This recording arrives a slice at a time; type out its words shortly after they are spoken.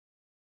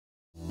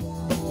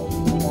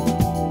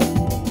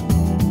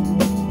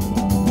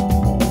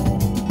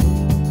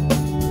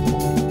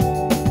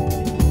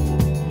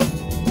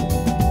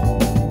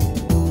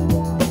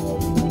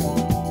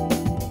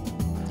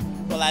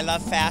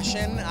love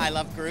fashion, I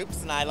love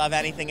groups, and I love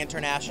anything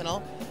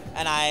international.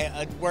 And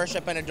I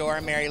worship and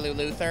adore Mary Lou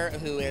Luther,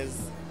 who is,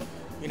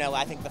 you know,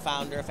 I think the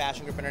founder of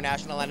Fashion Group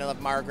International, and I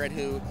love Margaret,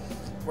 who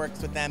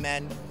works with them.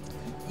 And,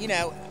 you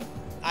know,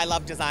 I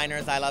love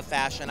designers, I love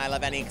fashion, I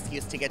love any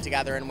excuse to get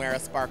together and wear a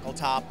sparkle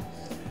top.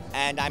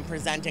 And I'm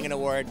presenting an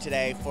award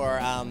today for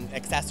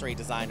accessory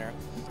designer.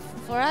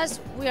 For us,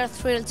 we are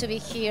thrilled to be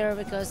here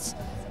because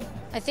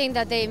I think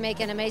that they make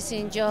an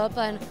amazing job,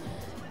 and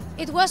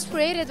it was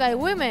created by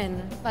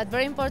women, but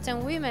very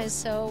important women,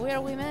 so we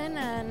are women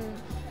and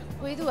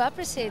we do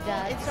appreciate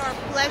that. It's our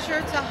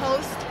pleasure to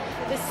host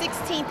the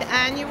 16th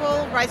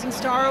Annual Rising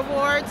Star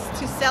Awards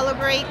to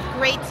celebrate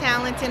great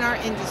talent in our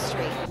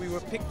industry. We were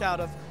picked out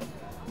of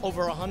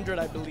over 100,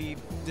 I believe,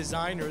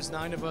 designers.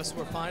 9 of us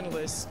were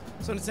finalists.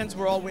 So in a sense,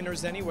 we're all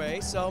winners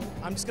anyway. So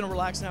I'm just going to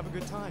relax and have a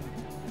good time.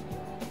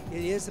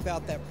 It is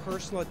about that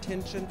personal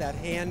attention, that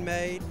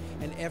handmade,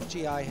 and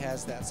FGI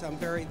has that. So I'm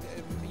very,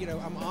 you know,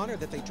 I'm honored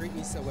that they treat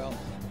me so well,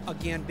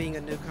 again, being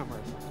a newcomer.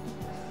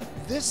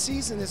 This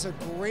season is a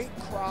great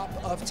crop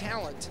of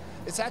talent.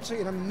 It's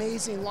actually an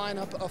amazing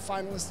lineup of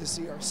finalists this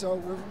year. So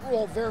we're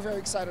all very, very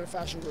excited at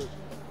Fashion Group.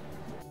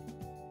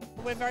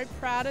 We're very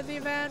proud of the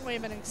event. We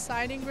have an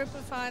exciting group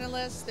of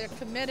finalists. They're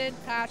committed,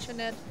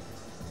 passionate,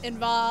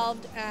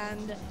 involved,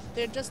 and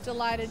they're just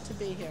delighted to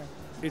be here.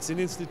 It's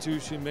an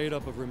institution made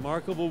up of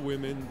remarkable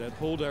women that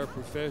hold our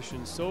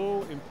profession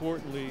so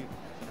importantly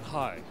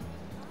high.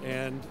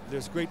 And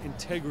there's great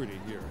integrity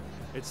here.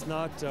 It's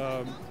not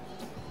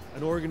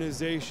an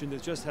organization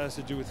that just has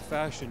to do with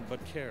fashion, but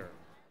care.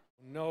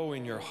 Know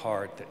in your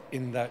heart that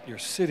in that you're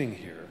sitting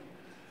here,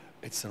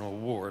 it's an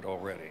award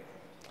already.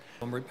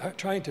 When we're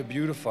trying to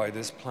beautify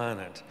this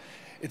planet,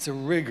 it's a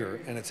rigor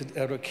and it's a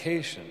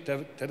dedication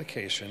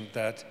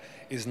that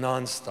is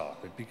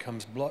nonstop. It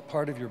becomes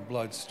part of your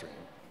bloodstream.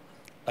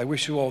 I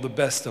wish you all the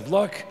best of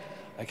luck.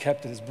 I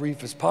kept it as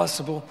brief as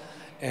possible,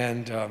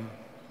 and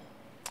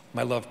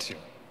my love to you.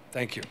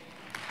 Thank you.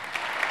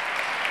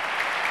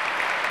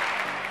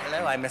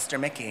 Hello, I'm Mr.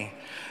 Mickey.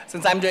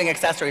 Since I'm doing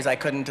accessories, I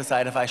couldn't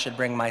decide if I should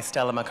bring my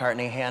Stella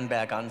McCartney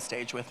handbag on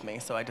stage with me,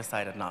 so I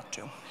decided not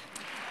to.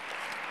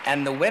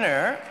 And the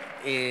winner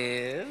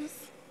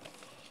is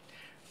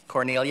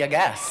Cornelia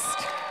Guest.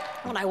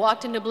 When I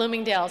walked into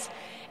Bloomingdale's,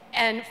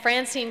 and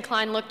Francine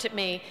Klein looked at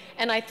me,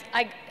 and I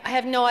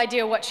have no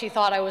idea what she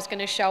thought I was going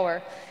to show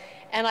her.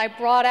 And I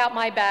brought out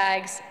my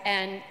bags,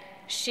 and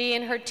she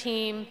and her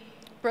team,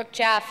 Brooke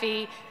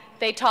Jaffe,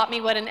 they taught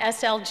me what an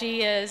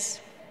SLG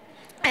is.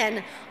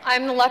 And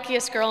I'm the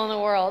luckiest girl in the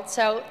world.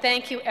 So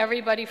thank you,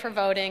 everybody, for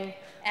voting.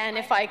 And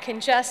if I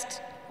can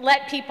just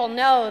let people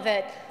know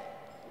that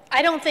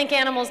I don't think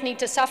animals need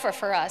to suffer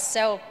for us.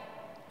 So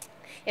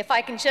if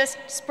I can just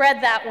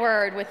spread that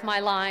word with my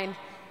line,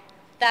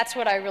 that's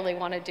what I really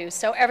want to do.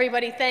 So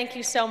everybody, thank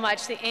you so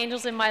much. The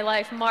angels in my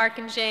life, Mark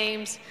and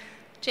James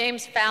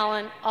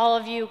Fallon, all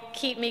of you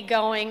keep me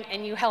going,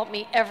 and you help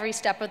me every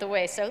step of the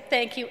way. So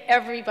thank you,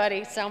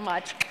 everybody, so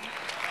much.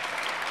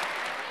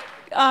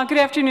 Good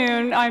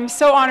afternoon. I'm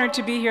so honored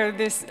to be here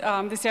this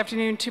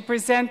afternoon to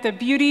present the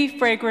Beauty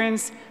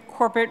Fragrance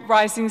Corporate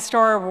Rising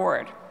Star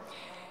Award.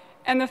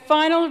 And the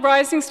final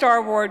Rising Star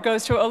Award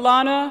goes to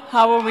Alana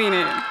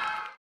Hawawini.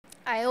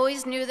 I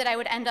always knew that I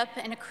would end up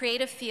in a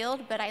creative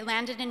field, but I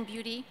landed in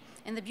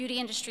the beauty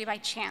industry by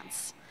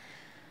chance.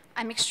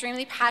 I'm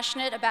extremely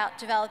passionate about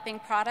developing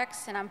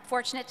products, and I'm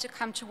fortunate to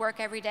come to work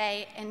every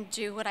day and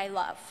do what I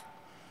love.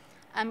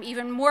 I'm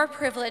even more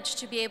privileged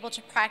to be able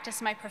to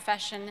practice my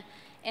profession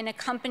in a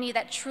company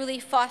that truly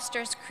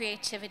fosters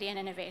creativity and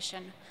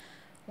innovation.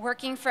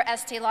 Working for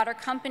Estee Lauder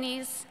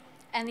companies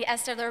and the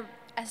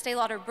Estee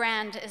Lauder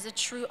brand is a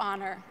true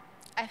honor.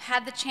 I've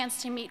had the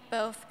chance to meet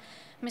both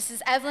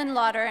Mrs. Evelyn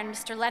Lauder and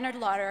Mr. Leonard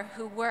Lauder,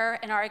 who were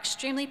and are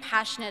extremely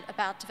passionate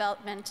about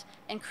development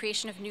and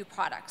creation of new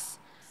products.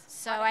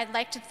 So I'd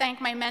like to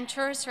thank my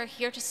mentors who are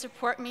here to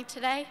support me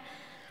today,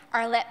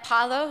 Arlette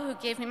Palo, who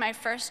gave me my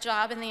first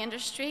job in the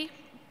industry,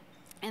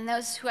 and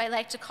those who I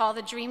like to call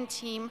the dream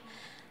team,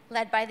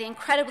 led by the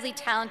incredibly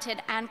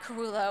talented Anne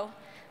Carullo,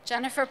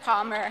 Jennifer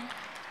Palmer,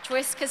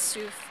 Joyce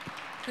Kassouf,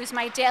 who's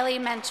my daily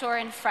mentor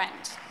and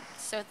friend.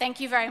 So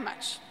thank you very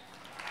much.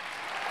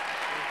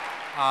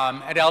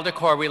 At Elle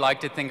Decor, we like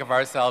to think of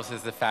ourselves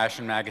as the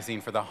fashion magazine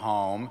for the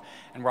home,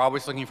 and we're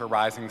always looking for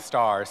rising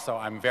stars, so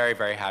I'm very,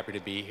 very happy to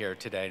be here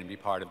today and be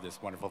part of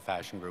this wonderful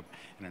Fashion Group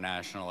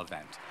International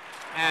event.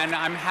 And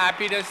I'm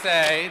happy to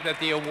say that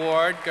the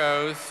award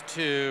goes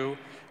to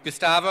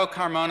Gustavo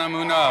Carmona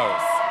Muñoz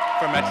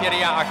for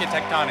Materia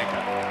Arquitectónica.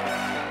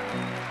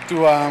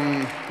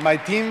 To my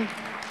team,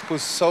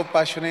 who's so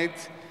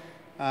passionate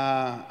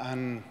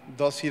and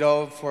does it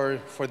all for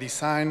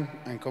design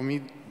and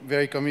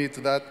very committed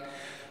to that.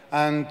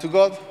 And to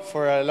God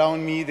for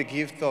allowing me the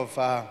gift of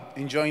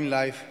enjoying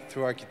life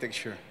through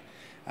architecture.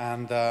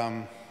 And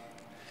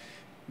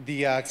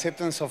the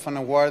acceptance of an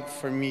award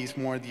for me is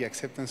more the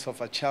acceptance of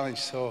a challenge.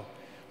 So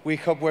we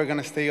hope we're going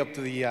to stay up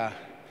to the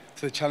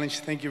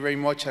challenge. Thank you very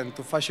much. And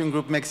to Fashion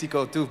Group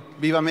Mexico too.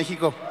 Viva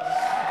Mexico.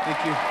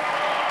 Thank you.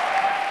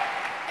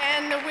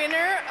 And the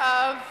winner of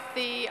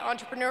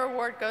Entrepreneur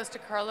Award goes to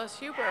Carlos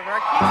Huber of our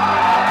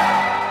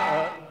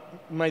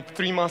My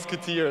three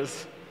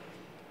musketeers,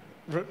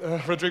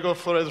 Rodrigo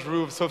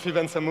Flores-Rube, Sophie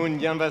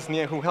Bensamoun, Jan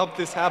Vasnier, who helped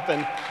this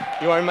happen.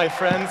 You are my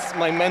friends,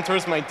 my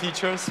mentors, my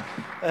teachers,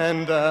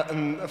 and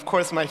of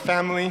course my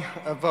family,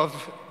 above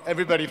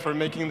everybody, for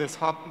making this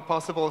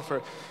possible,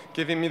 for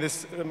giving me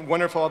this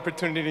wonderful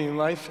opportunity in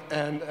life,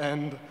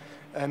 and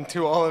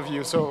to all of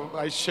you. So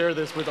I share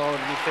this with all of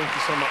you. Thank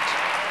you so much.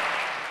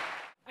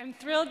 I'm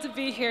thrilled to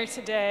be here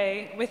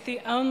today with the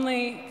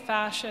only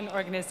fashion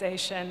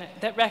organization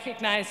that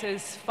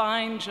recognizes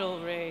fine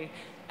jewelry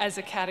as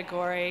a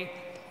category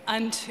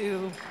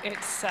unto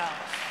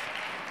itself.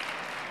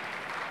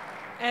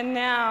 And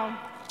now,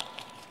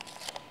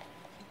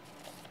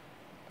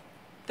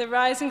 the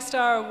Rising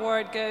Star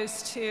Award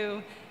goes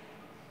to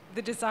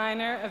the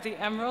designer of the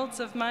emeralds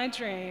of my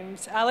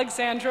dreams,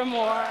 Alexandra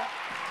Mor.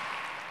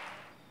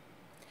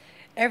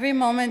 Every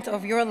moment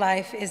of your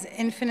life is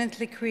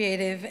infinitely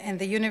creative and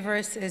the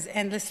universe is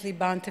endlessly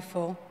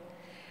bountiful.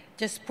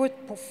 Just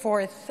put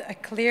forth a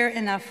clear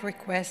enough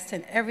request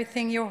and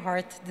everything your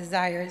heart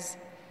desires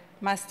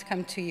must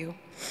come to you.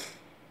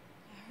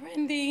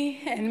 Randy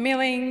and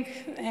Milling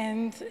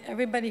and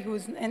everybody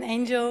who's an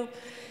angel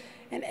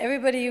and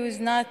everybody who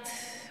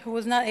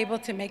was not able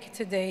to make it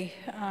today.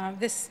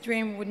 This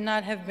dream would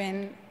not have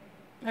been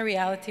a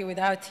reality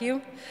without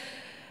you.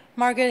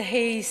 Margaret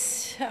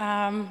Hayes,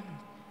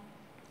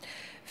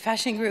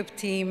 Fashion Group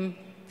team,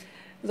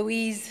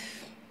 Louise,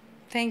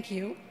 thank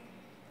you.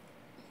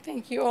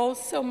 Thank you all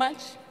so much.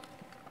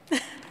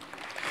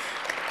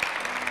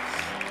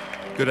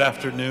 Good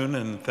afternoon,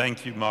 and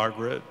thank you,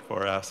 Margaret,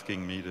 for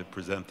asking me to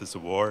present this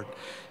award.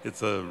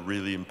 It's a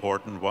really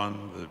important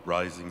one, the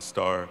Rising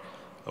Star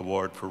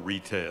Award for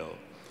Retail.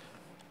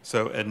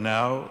 And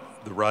now,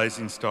 the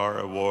Rising Star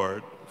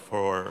Award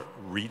for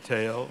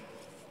Retail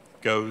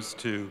goes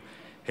to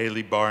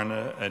Hayley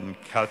Barna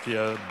and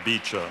Katia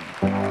Beauchamp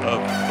of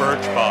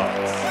Birchbox.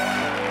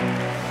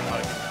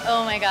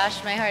 Oh my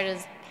gosh, my heart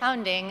is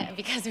pounding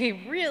because we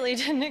really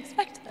didn't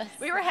expect this.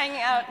 We were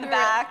hanging out in the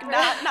back,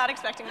 not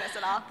expecting this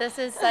at all. This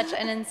is such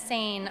an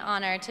insane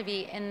honor to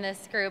be in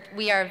this group.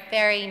 We are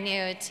very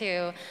new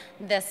to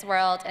this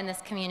world and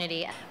this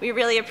community. We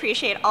really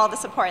appreciate all the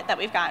support that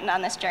we've gotten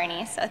on this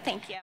journey, so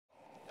thank you.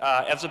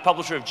 As a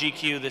publisher of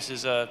GQ, this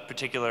is a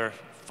particular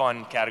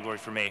fun category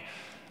for me.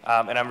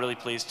 And I'm really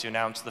pleased to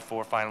announce the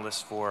 4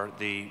 finalists for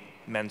the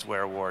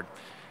Menswear Award.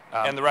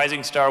 And the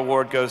Rising Star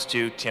Award goes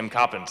to Tim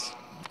Coppens.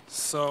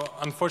 So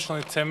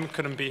unfortunately, Tim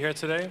couldn't be here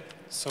today,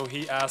 so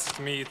he asked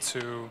me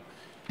to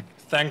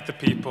thank the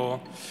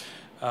people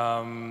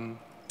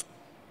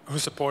who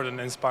supported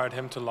and inspired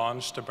him to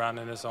launch the brand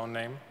in his own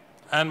name,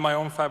 and my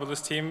own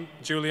fabulous team,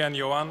 Julia and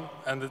Johan,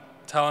 and the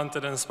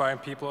talented and inspiring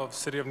people of the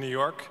city of New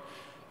York.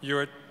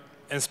 You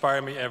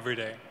inspire me every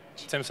day.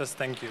 Tim says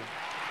thank you.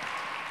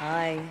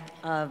 Hi.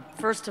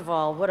 First of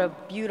all, what a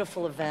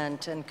beautiful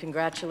event, and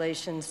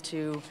congratulations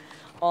to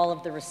all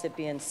of the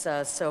recipients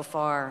so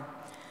far.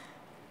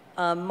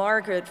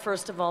 Margaret,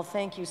 first of all,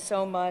 thank you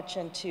so much,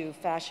 and to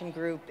Fashion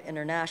Group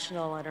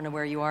International. I don't know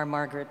where you are,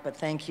 Margaret, but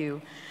thank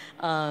you.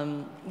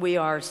 We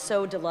are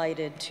so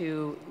delighted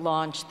to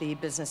launch the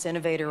Business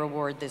Innovator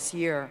Award this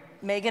year.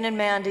 Megan and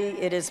Mandy,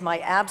 it is my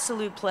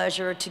absolute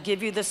pleasure to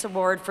give you this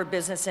award for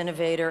Business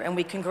Innovator, and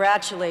we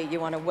congratulate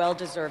you on a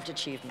well-deserved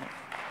achievement.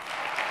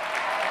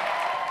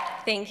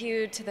 Thank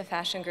you to the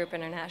Fashion Group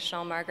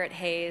International, Margaret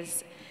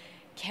Hayes.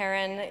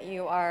 Karen,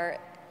 you are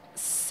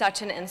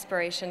such an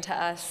inspiration to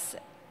us.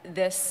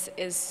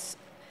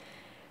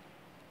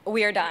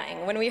 We are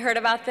dying. When we heard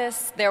about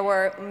this, there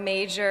were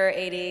major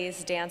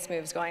 80s dance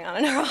moves going on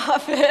in our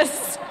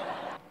office.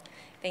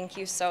 Thank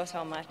you so,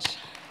 so much.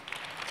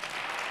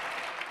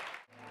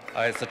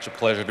 Hi, it's such a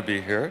pleasure to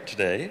be here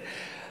today.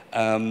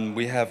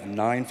 We have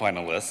 9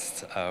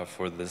 finalists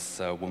for this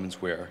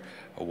Women's Wear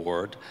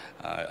Award.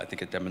 I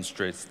think it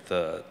demonstrates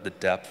the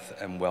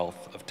depth and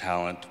wealth of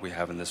talent we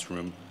have in this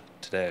room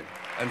today.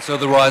 And so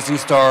the Rising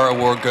Star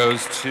Award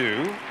goes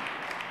to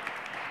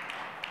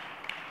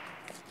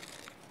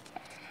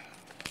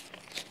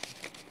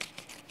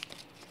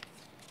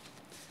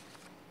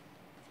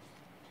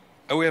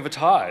oh, we have a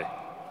tie.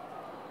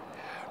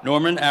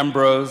 Norman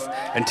Ambrose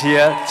and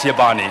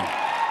Cibani.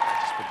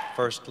 I would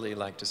firstly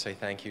like to say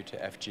thank you to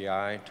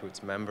FGI, to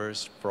its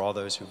members, for all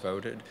those who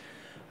voted.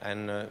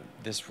 And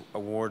this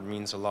award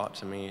means a lot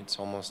to me. It's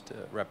almost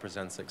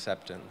represents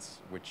acceptance,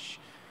 which,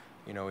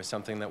 you know, is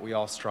something that we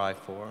all strive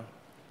for.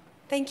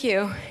 Thank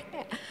you.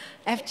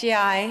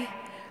 FGI,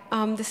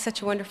 this is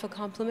such a wonderful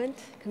compliment.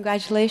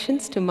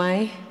 Congratulations to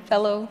my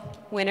fellow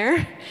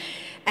winner.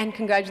 And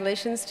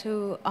congratulations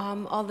to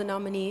all the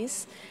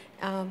nominees.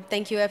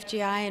 Thank you,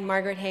 FGI and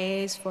Margaret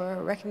Hayes,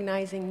 for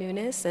recognizing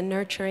newness and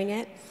nurturing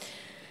it.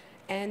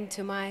 And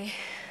to my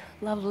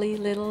lovely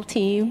little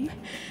team.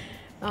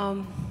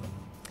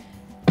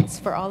 It's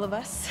for all of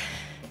us.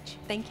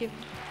 Thank you.